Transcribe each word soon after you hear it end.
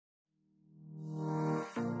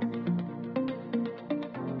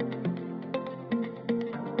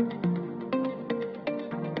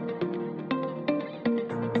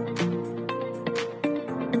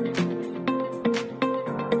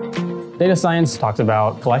Data science talks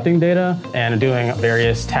about collecting data and doing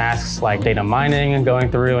various tasks like data mining and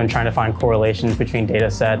going through and trying to find correlations between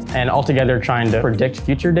data sets and altogether trying to predict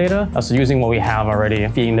future data. So using what we have already,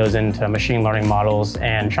 feeding those into machine learning models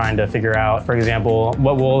and trying to figure out, for example,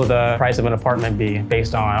 what will the price of an apartment be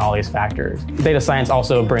based on all these factors. Data science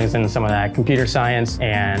also brings in some of that computer science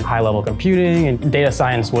and high-level computing, and data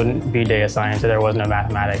science wouldn't be data science if there was no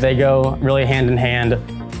mathematics. They go really hand in hand.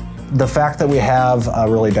 The fact that we have a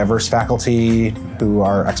really diverse faculty who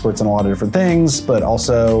are experts in a lot of different things, but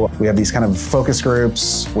also we have these kind of focus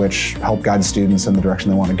groups which help guide students in the direction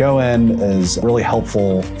they want to go in is really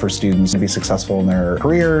helpful for students to be successful in their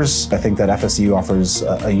careers. I think that FSU offers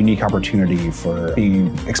a unique opportunity for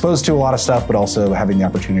being exposed to a lot of stuff, but also having the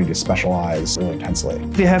opportunity to specialize really intensely.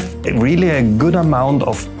 We have really a good amount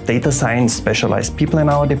of data science specialized people in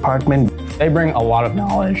our department. They bring a lot of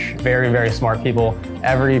knowledge, very, very smart people.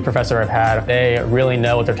 Every professor I've had, they really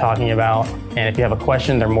know what they're talking about. And if you have a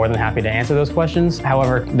question, they're more than happy to answer those questions.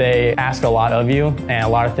 However, they ask a lot of you, and a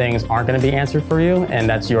lot of things aren't going to be answered for you. And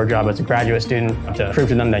that's your job as a graduate student to prove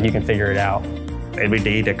to them that you can figure it out. Every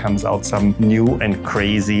day there comes out some new and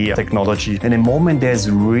crazy technology. And the moment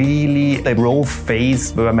there's really a growth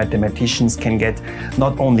phase where mathematicians can get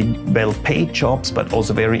not only well-paid jobs, but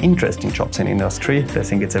also very interesting jobs in industry. I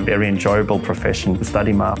think it's a very enjoyable profession to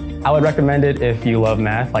study math. I would recommend it if you love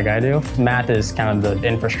math like I do. Math is kind of the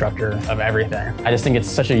infrastructure of everything. I just think it's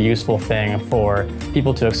such a useful thing for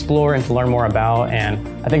people to explore and to learn more about. And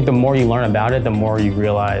I think the more you learn about it, the more you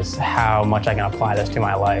realize how much I can apply this to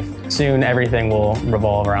my life. Soon everything will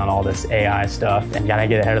revolve around all this AI stuff, and you gotta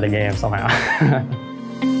get ahead of the game somehow.